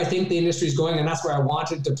 That's where I think the industry is going, and that's where I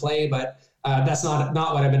wanted to play, but that's not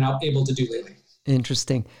what I've been able to do lately.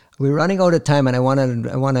 Interesting. We're running out of time, and I want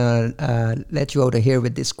to let you out of here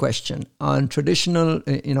with this question on traditional,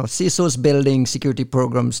 CISOs building security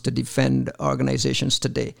programs to defend organizations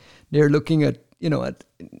today. They're looking at,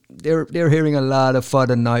 they're hearing a lot of FUD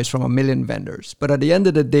and noise from a million vendors, but at the end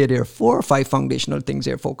of the day, there are 4 or 5 foundational things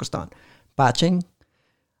they're focused on: patching,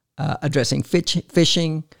 addressing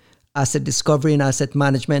phishing, asset discovery and asset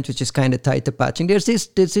management, which is kind of tied to patching. There's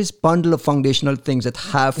this bundle of foundational things that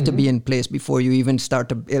have to be in place before you even start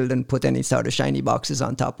to build and put any sort of shiny boxes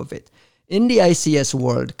on top of it. In the ICS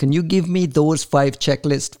world, can you give me those 5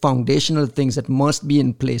 checklist foundational things that must be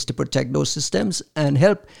in place to protect those systems and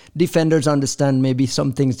help defenders understand maybe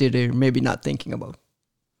some things that they're maybe not thinking about?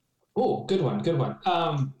 Oh, good one.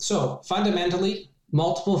 So fundamentally,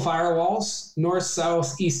 multiple firewalls, north,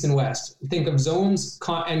 south, east, and west. Think of zones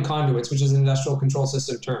and conduits, which is an industrial control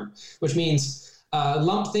system term, which means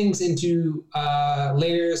lump things into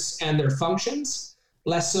layers and their functions,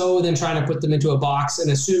 less so than trying to put them into a box and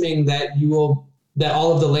assuming that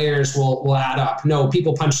all of the layers will add up. No,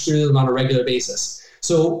 people punch through them on a regular basis.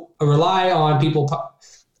 So rely on people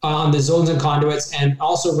on the zones and conduits, and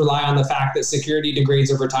also rely on the fact that security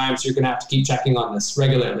degrades over time. So you're going to have to keep checking on this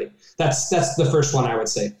regularly. That's the first one I would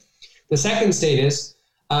say. The second state is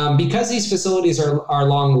because these facilities are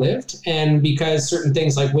long-lived, and because certain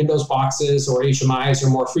things like Windows boxes or HMIs are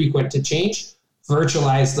more frequent to change,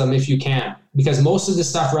 virtualize them if you can, because most of this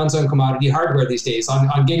stuff runs on commodity hardware these days, on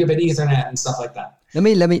gigabit Ethernet and stuff like that.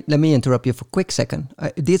 Let me interrupt you for a quick second.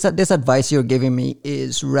 This advice you're giving me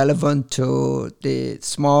is relevant to the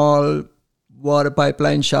small water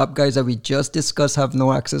pipeline shop guys that we just discussed have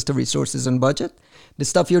no access to resources and budget. The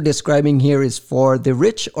stuff you're describing here is for the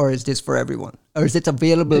rich, or is this for everyone? Or is it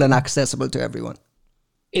available and accessible to everyone?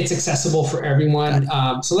 It's accessible for everyone.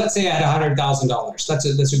 So let's say at $100,000. That's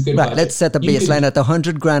a good budget. Let's set a baseline at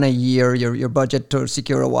 $100,000 a year, your budget to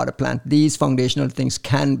secure a water plant. These foundational things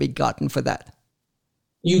can be gotten for that.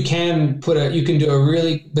 You can do a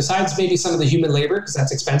really, besides maybe some of the human labor, because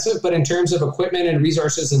that's expensive, but in terms of equipment and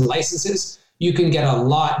resources and licenses, you can get a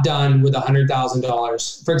lot done with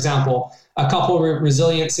 $100,000. For example, a couple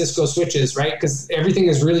resilient Cisco switches, right? Because everything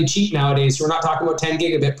is really cheap nowadays. We're not talking about 10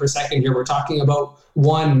 gigabit per second here. We're talking about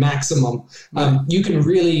 1 maximum. You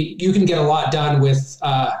can get a lot done with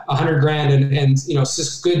 $100,000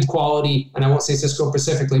 and good quality. And I won't say Cisco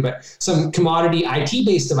specifically, but some commodity IT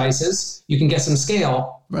based devices. You can get some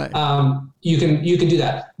scale. Right. You can do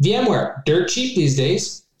that. VMware, dirt cheap these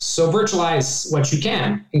days. So virtualize what you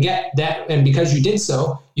can and get that. And because you did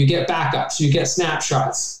so, you get backups, you get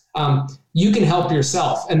snapshots. You can help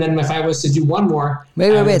yourself. And then if I was to do one more.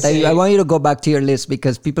 Wait. I want you to go back to your list,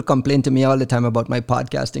 because people complain to me all the time about my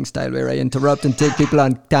podcasting style where I interrupt and take people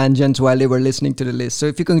on tangents while they were listening to the list. So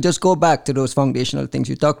if you can just go back to those foundational things.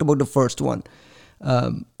 You talked about the first one.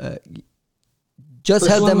 Just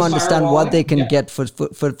help them understand what they can get for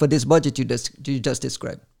this budget you just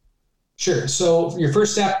described. Sure. So your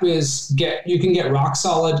first step is you can get rock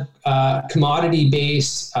solid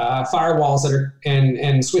commodity-based firewalls that are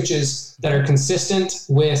and switches that are consistent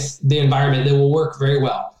with the environment that will work very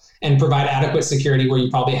well and provide adequate security where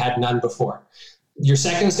you probably had none before. Your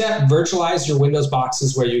second step, virtualize your Windows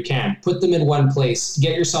boxes where you can. Put them in one place.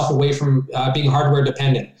 Get yourself away from being hardware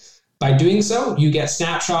dependent. By doing so, you get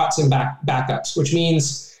snapshots and backups, which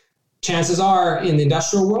means chances are in the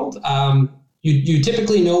industrial world, you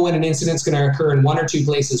typically know when an incident's going to occur in one or two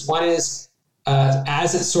places. One is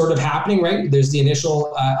as it's sort of happening, right? There's the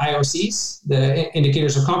initial IOCs, the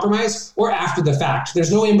indicators of compromise, or after the fact.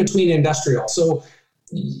 There's no in between industrial. So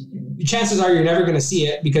chances are you're never going to see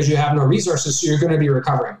it because you have no resources, so you're going to be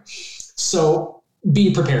recovering. So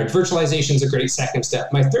be prepared. Virtualization is a great second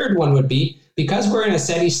step. My third one would be, because we're in a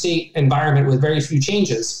steady state environment with very few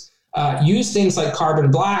changes, use things like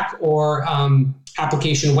Carbon Black or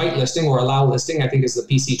application whitelisting, or allow listing, I think is the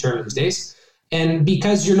PC term these days. And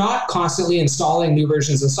because you're not constantly installing new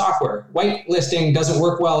versions of software, whitelisting doesn't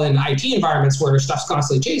work well in IT environments where stuff's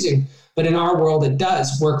constantly changing, but in our world, it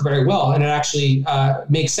does work very well. And it actually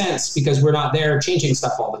makes sense because we're not there changing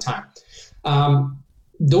stuff all the time.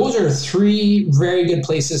 Those are three very good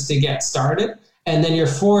places to get started. And then your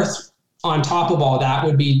fourth, on top of all that,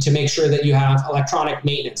 would be to make sure that you have electronic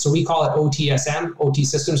maintenance. So we call it OTSM, OT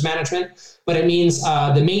Systems Management, but it means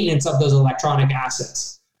the maintenance of those electronic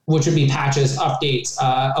assets, which would be patches, updates,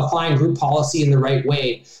 applying group policy in the right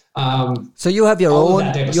way. So you have your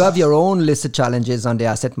own list of challenges on the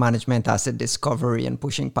asset management, asset discovery, and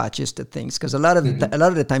pushing patches to things, because a lot of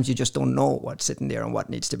the times you just don't know what's sitting there and what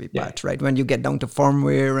needs to be patched. Right? When you get down to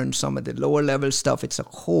firmware and some of the lower level stuff, it's a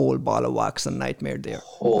whole ball of wax and nightmare there.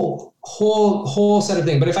 Whole set of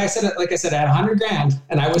things. But if I said it, like I said, I had $100,000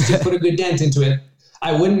 and I was to put a good dent into it,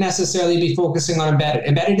 I wouldn't necessarily be focusing on embedded.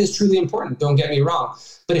 Embedded is truly important. Don't get me wrong.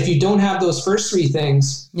 But if you don't have those first three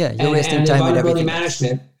things, and the vulnerability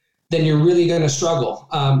management, then you're really going to struggle.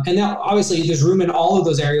 And now, obviously, there's room in all of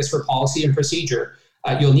those areas for policy and procedure.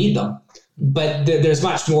 You'll need them, but there's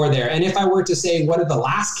much more there. And if I were to say, what are the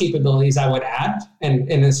last capabilities I would add, and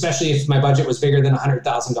especially if my budget was bigger than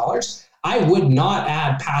 $100,000, I would not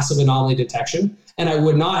add passive anomaly detection, and I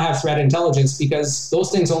would not have threat intelligence, because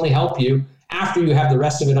those things only help you after you have the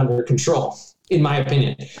rest of it under control, in my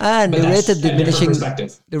opinion. And the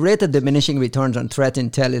rate of diminishing returns on threat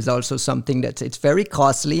intel is also something it's very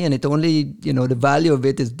costly, and it only, the value of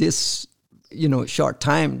it is this, short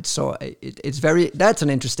time. So that's an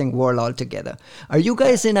interesting world altogether. Are you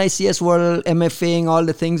guys in ICS world MFAing all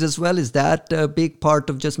the things as well? Is that a big part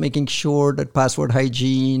of just making sure that password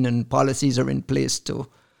hygiene and policies are in place to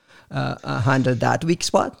handle that weak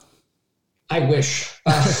spot? I wish.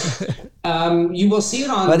 You will see it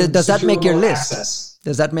on. But does that make your list? Access.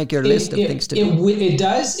 Does that make your list of things to do? It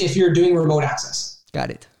does if you're doing remote access.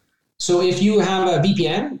 Got it. So if you have a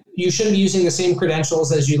VPN, you shouldn't be using the same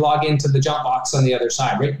credentials as you log into the jump box on the other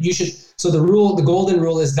side, right? You should. So the golden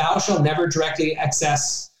rule is thou shalt never directly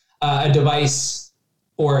access a device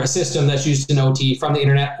or a system that's used in OT from the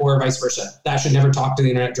internet, or vice versa. That should never talk to the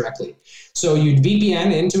internet directly. So you'd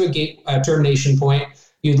VPN into a termination point.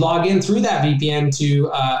 You'd log in through that VPN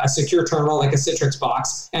to a secure terminal like a Citrix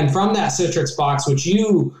box. And from that Citrix box, which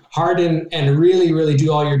you harden and really, really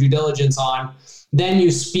do all your due diligence on, then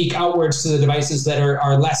you speak outwards to the devices that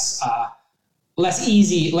are less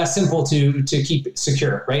easy, less simple to keep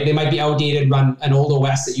secure, right? They might be outdated, run an old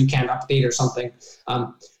OS that you can't update or something.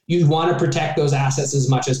 You want to protect those assets as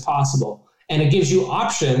much as possible. And it gives you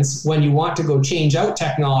options when you want to go change out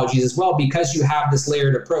technologies as well, because you have this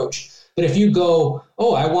layered approach. But if you go,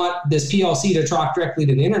 I want this PLC to talk directly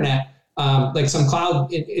to the internet, like some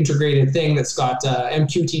cloud integrated thing that's got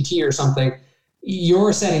MQTT or something,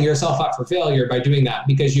 you're setting yourself up for failure by doing that,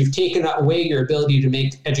 because you've taken away your ability to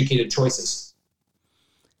make educated choices.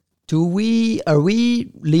 Are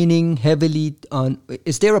we leaning heavily on,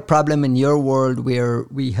 is there a problem in your world where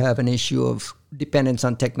we have an issue of dependence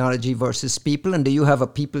on technology versus people? And do you have a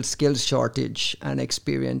people skills shortage and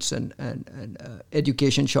experience and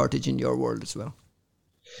education shortage in your world as well?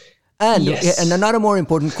 And yes. And another more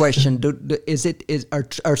important question,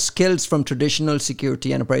 are skills from traditional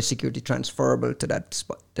security, enterprise security, transferable to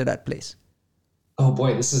that place? Oh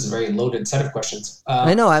boy, this is a very loaded set of questions.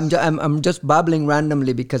 I know. I'm just babbling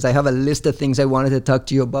randomly because I have a list of things I wanted to talk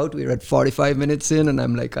to you about. We're at 45 minutes in, and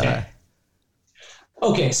I'm like,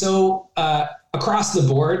 Okay, so across the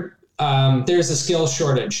board, there's a skill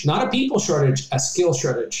shortage, not a people shortage, a skill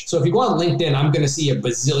shortage. So if you go on LinkedIn, I'm going to see a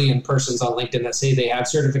bazillion persons on LinkedIn that say they have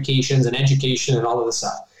certifications and education and all of this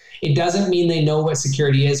stuff. It doesn't mean they know what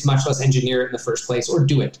security is, much less engineer it in the first place or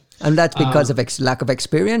do it. And that's because of lack of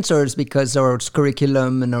experience, or it's because our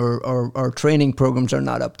curriculum and our training programs are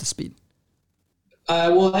not up to speed?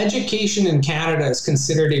 Well, education in Canada is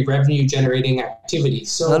considered a revenue-generating activity.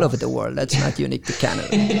 So all over the world, that's not unique to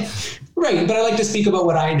Canada. Right, but I like to speak about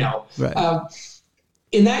what I know. Right.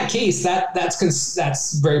 In that case,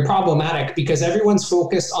 that's very problematic because everyone's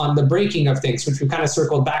focused on the breaking of things, which we kind of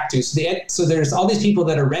circled back to. So there's all these people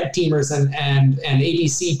that are red teamers and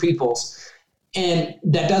ABC peoples, and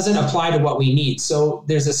that doesn't apply to what we need. So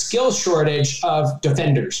there's a skill shortage of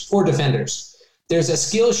defenders. There's a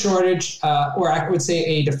skill shortage, or I would say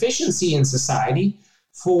a deficiency in society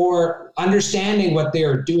for understanding what they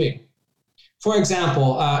are doing. For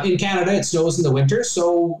example, in Canada, it snows in the winter,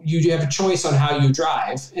 so you do have a choice on how you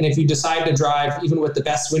drive. And if you decide to drive, even with the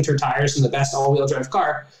best winter tires and the best all-wheel drive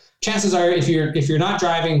car, chances are, if you're not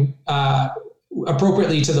driving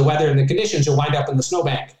appropriately to the weather and the conditions, you'll wind up in the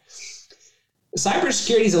snowbank.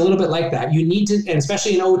 Cybersecurity is a little bit like that. You need to, and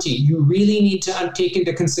especially in OT, you really need to take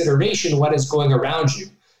into consideration what is going around you.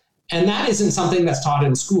 And that isn't something that's taught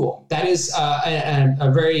in school. That is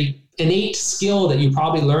a very innate skill that you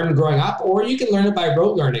probably learned growing up, or you can learn it by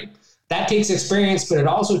rote learning. That takes experience, but it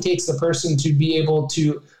also takes the person to be able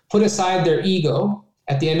to put aside their ego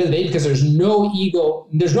at the end of the day, because there's no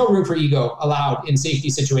room for ego allowed in safety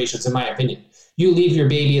situations, in my opinion. You leave your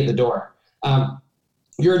baby at the door.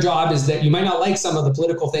 Your job is that you might not like some of the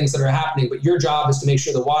political things that are happening, but your job is to make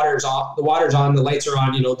sure the water's on, the lights are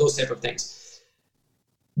on, those type of things.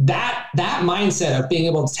 That mindset of being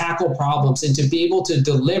able to tackle problems and to be able to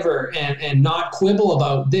deliver and not quibble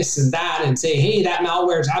about this and that and say, hey, that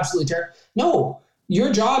malware is absolutely terrible. No,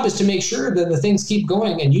 your job is to make sure that the things keep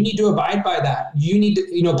going, and you need to abide by that. You need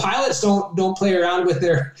to, pilots don't play around with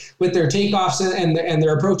their takeoffs and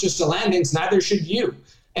their approaches to landings. Neither should you.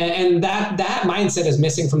 And that mindset is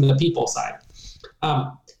missing from the people side.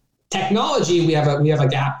 Technology, we have a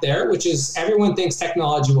gap there, which is everyone thinks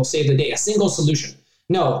technology will save the day, a single solution.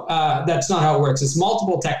 No, that's not how it works. It's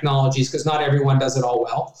multiple technologies because not everyone does it all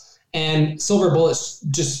well. And silver bullets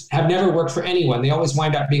just have never worked for anyone. They always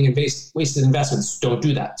wind up being wasted investments. Don't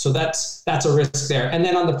do that. So that's a risk there. And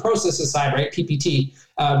then on the processes side, right, PPT,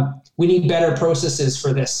 we need better processes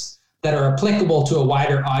for this that are applicable to a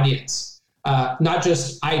wider audience. Not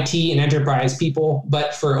just IT and enterprise people,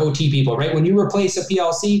 but for OT people, right? When you replace a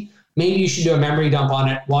PLC, maybe you should do a memory dump on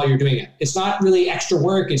it while you're doing it. It's not really extra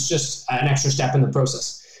work. It's just an extra step in the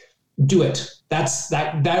process. Do it.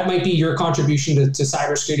 That might be your contribution to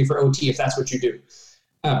cybersecurity for OT, if that's what you do.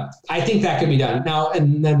 I think that can be done. Now,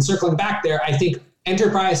 and then circling back there, I think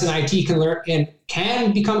enterprise and IT can learn and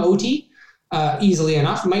can become OT easily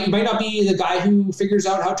enough. You might not be the guy who figures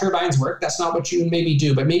out how turbines work. That's not what you maybe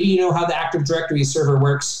do, but maybe you know how the Active Directory server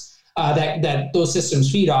works that those systems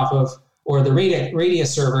feed off of, or the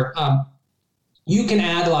Radius server. You can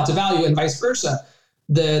add lots of value, and vice versa.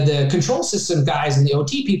 The control system guys and the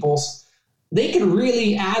OT peoples, they can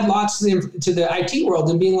really add lots to the IT world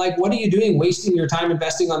and being like, what are you doing wasting your time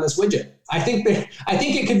investing on this widget? I think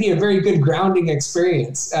it could be a very good grounding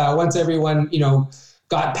experience once everyone,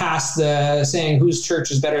 got past the saying whose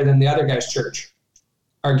church is better than the other guy's church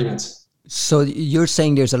arguments. So you're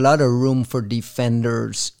saying there's a lot of room for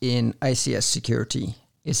defenders in ICS security.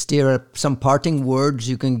 Is there some parting words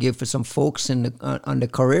you can give for some folks on the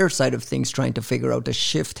career side of things trying to figure out a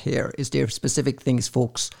shift here? Is there specific things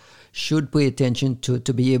folks should pay attention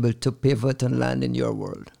to be able to pivot and land in your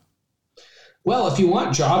world? Well, if you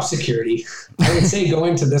want job security, I would say go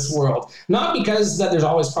into this world. Not because that there's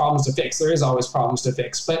always problems to fix. There is always problems to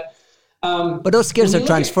fix. But those skills are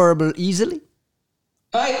transferable easily?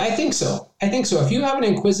 I think so. If you have an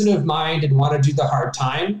inquisitive mind and want to do the hard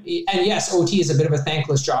time, and yes, OT is a bit of a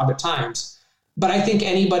thankless job at times, but I think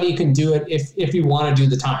anybody can do it if you want to do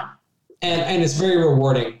the time. And it's very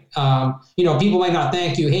rewarding. People might not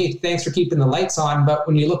thank you. Hey, thanks for keeping the lights on. But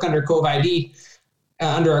when you look under COVID,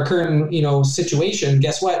 under our current, situation,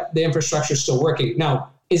 guess what? The infrastructure is still working. Now,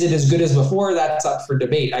 is it as good as before? That's up for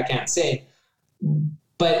debate. I can't say.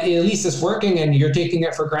 But at least it's working and you're taking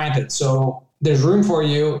it for granted. So there's room for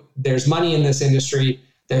you. There's money in this industry.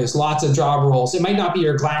 There's lots of job roles. It might not be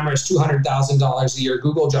your glamorous $200,000 a year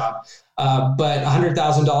Google job, but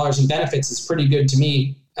 $100,000 in benefits is pretty good to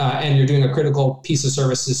me and you're doing a critical piece of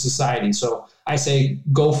service to society. So I say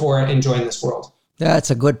go for it and join this world.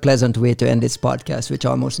 That's a good, pleasant way to end this podcast, which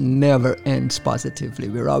almost never ends positively.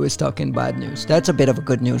 We're always talking bad news. That's a bit of a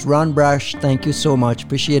good news. Ron Brash, thank you so much.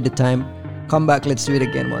 Appreciate the time. Come back. Let's do it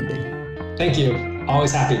again one day. Thank you.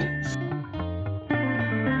 Always happy.